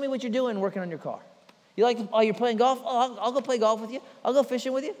 Just show me what you're doing working on your car. You're playing golf? Oh, I'll go play golf with you. I'll go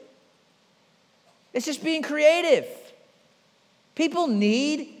fishing with you. It's just being creative. People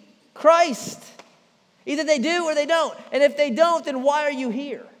need Christ. Either they do or they don't. And if they don't, then why are you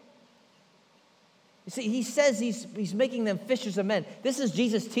here? You see, he says he's making them fishers of men. This is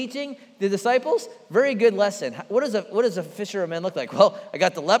Jesus teaching the disciples. Very good lesson. What does a fisher of men look like? Well, I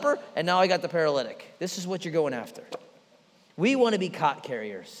got the leper, and now I got the paralytic. This is what you're going after. We want to be cot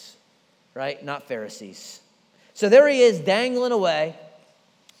carriers, right? Not Pharisees. So there he is, dangling away.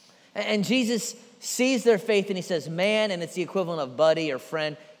 And Jesus sees their faith, and he says, man, and it's the equivalent of buddy or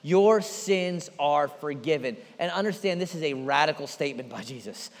friend, your sins are forgiven. And understand, this is a radical statement by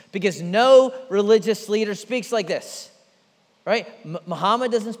Jesus, because no religious leader speaks like this, right?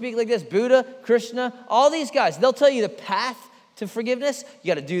 Muhammad doesn't speak like this. Buddha, Krishna, all these guys, they'll tell you the path to forgiveness.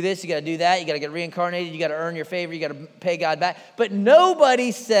 You got to do this, you got to do that, you got to get reincarnated, you got to earn your favor, you got to pay God back. But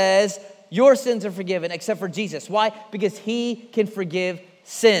nobody says your sins are forgiven except for Jesus. Why? Because he can forgive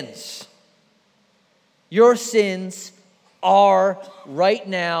sins. Your sins are right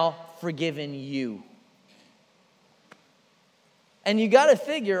now forgiven you. And you got to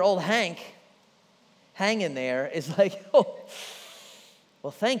figure old Hank hanging there is like, oh, well,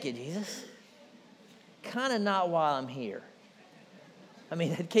 thank you, Jesus. Kind of not while I'm here. I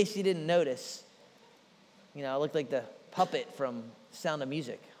mean, in case you didn't notice, I looked like the puppet from Sound of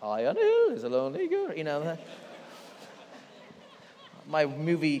Music. High on the hill is a lonely girl, My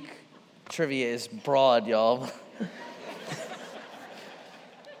movie trivia is broad, y'all.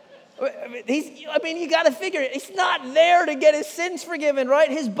 You got to figure it. He's not there to get his sins forgiven,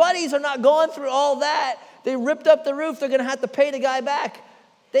 right? His buddies are not going through all that. They ripped up the roof. They're going to have to pay the guy back.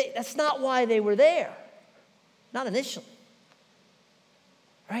 That's not why they were there. Not initially.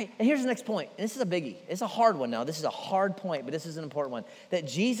 Right? And here's the next point. And this is a biggie. It's a hard one now. This is a hard point, but this is an important one. That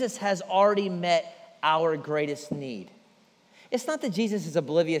Jesus has already met our greatest need. It's not that Jesus is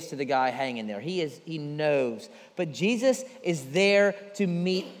oblivious to the guy hanging there. He knows. But Jesus is there to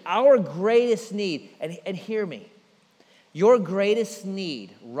meet our greatest need. And hear me. Your greatest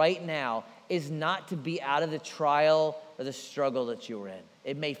need right now is not to be out of the trial or the struggle that you were in.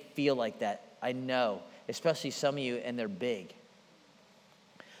 It may feel like that. I know. Especially some of you, and they're big.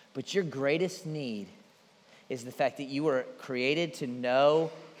 But your greatest need is the fact that you were created to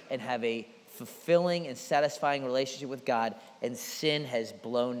know and have a fulfilling and satisfying relationship with God, and sin has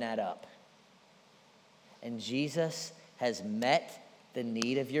blown that up. And Jesus has met the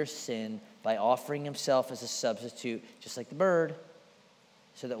need of your sin by offering himself as a substitute, just like the bird,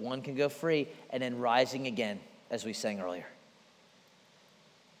 so that one can go free, and then rising again, as we sang earlier.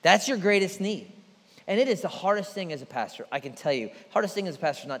 That's your greatest need. And it is the hardest thing as a pastor, I can tell you. Hardest thing as a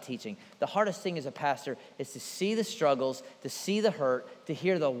pastor is not teaching. The hardest thing as a pastor is to see the struggles, to see the hurt, to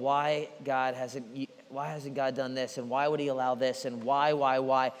hear the why hasn't God done this, and why would he allow this, and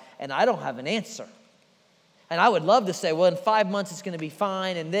why? And I don't have an answer. And I would love to say, well, in 5 months it's going to be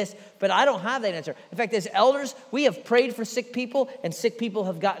fine and this, but I don't have that answer. In fact, as elders, we have prayed for sick people, and sick people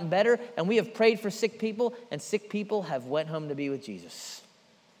have gotten better, and we have prayed for sick people, and sick people have went home to be with Jesus.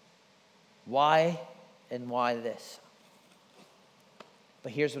 Why and why this?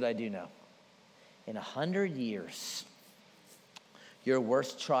 But here's what I do know. In 100 years, your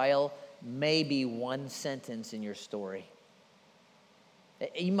worst trial may be one sentence in your story.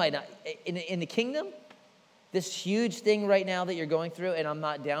 You might not, in the kingdom, this huge thing right now that you're going through, and I'm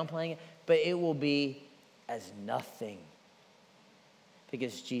not downplaying it, but it will be as nothing,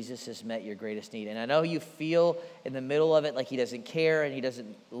 because Jesus has met your greatest need. And I know you feel in the middle of it like he doesn't care and he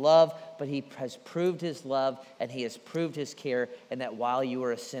doesn't love, but he has proved his love and he has proved his care, and that while you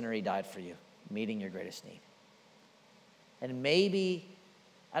were a sinner, he died for you, meeting your greatest need. And maybe,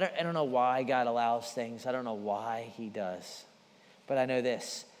 I don't know why God allows things. I don't know why he does. But I know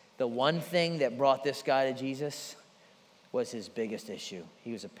this. The one thing that brought this guy to Jesus was his biggest issue.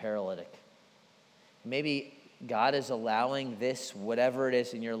 He was a paralytic. Maybe God is allowing this, whatever it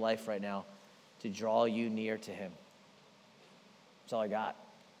is in your life right now, to draw you near to him. That's all I got.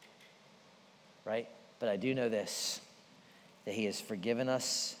 Right? But I do know this, that he has forgiven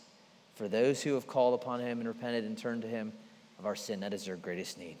us for those who have called upon him and repented and turned to him. of our sin. That is their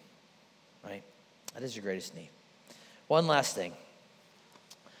greatest need, right? That is your greatest need. One last thing.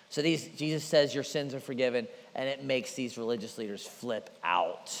 So Jesus says your sins are forgiven, and it makes these religious leaders flip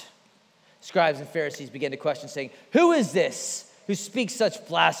out. Scribes and Pharisees begin to question, saying, who is this who speaks such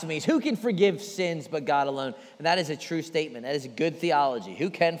blasphemies? Who can forgive sins but God alone? And that is a true statement. That is good theology. Who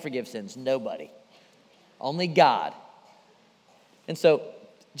can forgive sins? Nobody. Only God. And so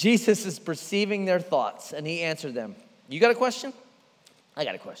Jesus is perceiving their thoughts, and he answered them. You got a question? I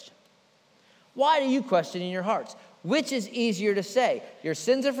got a question. Why do you question in your hearts? Which is easier to say, your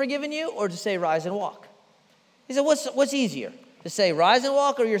sins are forgiven you, or to say, rise and walk? He said, what's easier? To say, rise and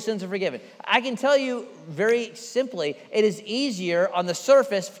walk, or your sins are forgiven? I can tell you very simply, it is easier on the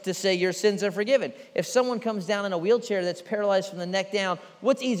surface to say your sins are forgiven. If someone comes down in a wheelchair that's paralyzed from the neck down,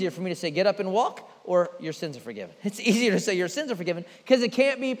 what's easier for me to say, get up and walk, or your sins are forgiven? It's easier to say your sins are forgiven because it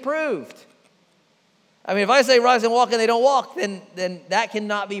can't be proved. I mean, if I say rise and walk and they don't walk, then that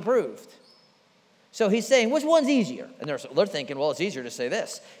cannot be proved. So he's saying, which one's easier? And they're thinking, well, it's easier to say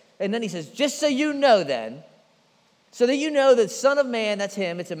this. And then he says, just so you know then, so that you know that Son of Man, that's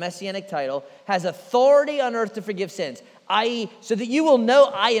him, it's a messianic title, has authority on earth to forgive sins, i.e., so that you will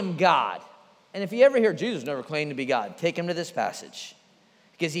know I am God. And if you ever hear Jesus never claimed to be God, take him to this passage.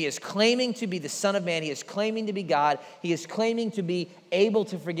 Because he is claiming to be the Son of Man. He is claiming to be God. He is claiming to be able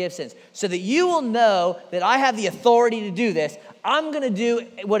to forgive sins. So that you will know that I have the authority to do this, I'm going to do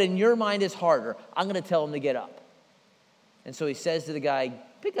what in your mind is harder. I'm going to tell him to get up. And so he says to the guy,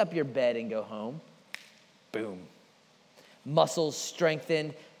 pick up your bed and go home. Boom. Muscles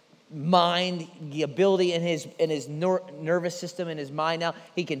strengthened, mind, the ability in his nervous system, in his mind now.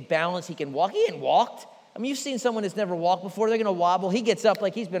 He can balance, he can walk. He hadn't walked. I mean, you've seen someone that's never walked before. They're going to wobble. He gets up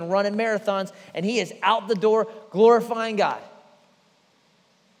like he's been running marathons, and he is out the door glorifying God.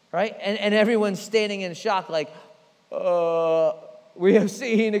 Right? And everyone's standing in shock like, we have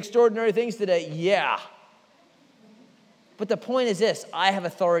seen extraordinary things today. Yeah. But the point is this. I have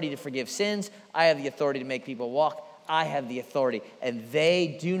authority to forgive sins. I have the authority to make people walk. I have the authority. And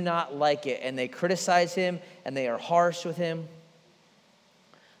they do not like it. And they criticize him, and they are harsh with him.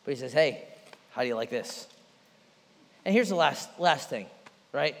 But he says, hey, how do you like this? And here's the last thing,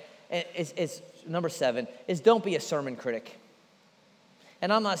 right? It's number 7, is don't be a sermon critic.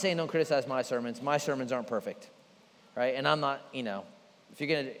 And I'm not saying don't criticize my sermons. My sermons aren't perfect, right? And I'm not, if you're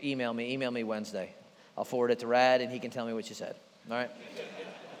going to email me Wednesday. I'll forward it to Rad, and he can tell me what you said, all right?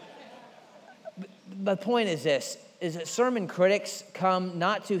 But the point is this, is that sermon critics come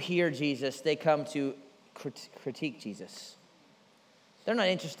not to hear Jesus, they come to critique Jesus. They're not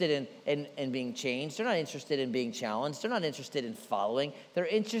interested in being changed. They're not interested in being challenged. They're not interested in following. They're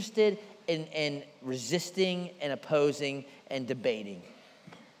interested in resisting and opposing and debating.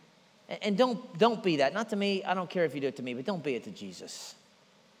 And don't be that. Not to me. I don't care if you do it to me, but don't be it to Jesus.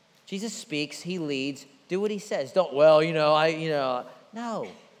 Jesus speaks. He leads. Do what he says. Don't, no.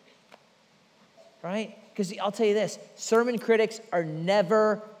 Right? Because I'll tell you this. Sermon critics are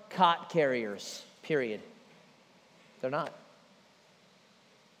never cot carriers, period. They're not.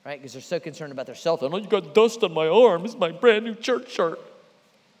 Right? Because they're so concerned about their self. Oh, you got dust on my arm. This is my brand new church shirt.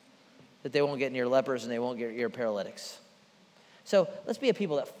 That they won't get near lepers and they won't get near paralytics. So let's be a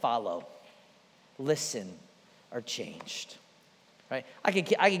people that follow, listen, are changed. Right? I could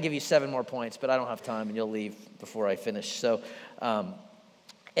give you 7 more points, but I don't have time, and you'll leave before I finish. So,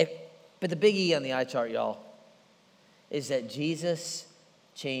 but the big E on the eye chart, y'all, is that Jesus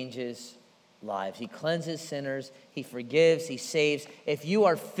changes lives. He cleanses sinners. He forgives. He saves. If you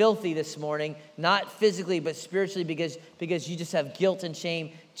are filthy this morning, not physically but spiritually because you just have guilt and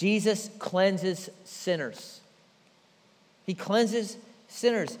shame, Jesus cleanses sinners. He cleanses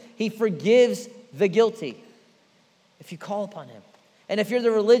sinners. He forgives the guilty if you call upon him. And if you're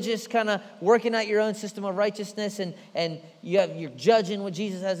the religious kind of working out your own system of righteousness and you're judging what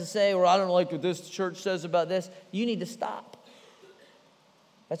Jesus has to say, or I don't like what this church says about this, you need to stop.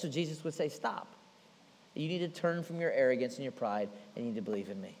 That's what Jesus would say, stop. You need to turn from your arrogance and your pride, and you need to believe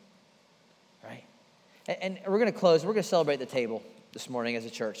in me. Right? And we're going to close. We're going to celebrate the table this morning as a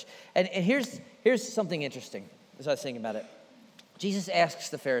church. And here's something interesting as I was thinking about it. Jesus asks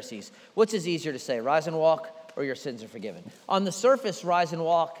the Pharisees, which is easier to say, rise and walk, or your sins are forgiven? On the surface, rise and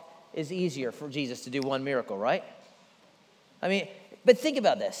walk is easier for Jesus to do one miracle, right? I mean, but think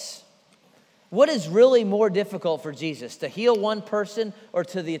about this. What is really more difficult for Jesus, to heal one person or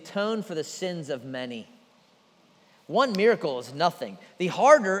to atone for the sins of many? One miracle is nothing. The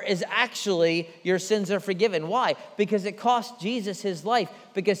harder is actually your sins are forgiven. Why? Because it cost Jesus his life.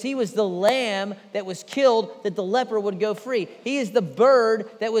 Because he was the lamb that was killed that the leper would go free. He is the bird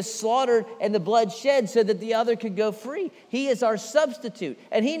that was slaughtered and the blood shed so that the other could go free. He is our substitute.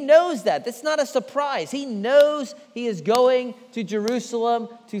 And he knows that. That's not a surprise. He knows he is going to Jerusalem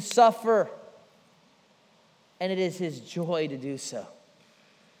to suffer. And it is his joy to do so.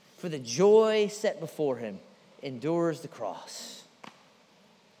 For the joy set before him endures the cross.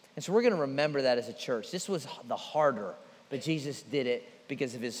 And so we're going to remember that as a church. This was the harder, but Jesus did it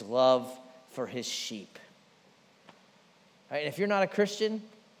because of his love for his sheep. All right, and if you're not a Christian,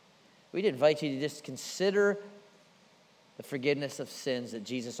 we'd invite you to just consider the forgiveness of sins that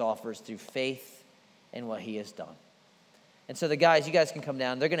Jesus offers through faith in what he has done. And so you guys can come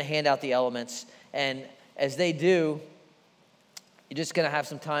down. They're going to hand out the elements. And as they do, you're just going to have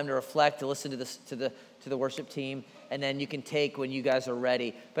some time to reflect, to listen to the worship team, and then you can take when you guys are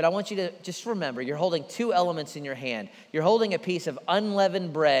ready. But I want you to just remember, you're holding two elements in your hand. You're holding a piece of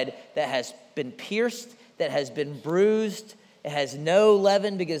unleavened bread that has been pierced, that has been bruised. It has no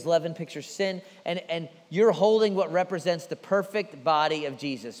leaven because leaven pictures sin. And you're holding what represents the perfect body of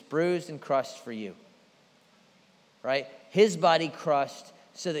Jesus, bruised and crushed for you. Right? His body crushed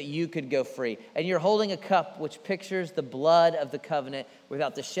so that you could go free. And you're holding a cup which pictures the blood of the covenant.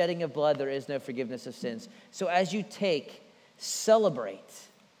 Without the shedding of blood, there is no forgiveness of sins. So as you take, celebrate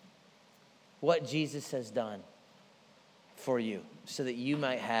what Jesus has done for you so that you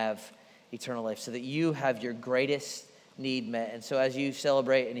might have eternal life, so that you have your greatest need met. And so as you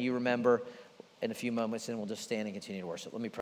celebrate and you remember in a few moments, then we'll just stand and continue to worship. Let me pray.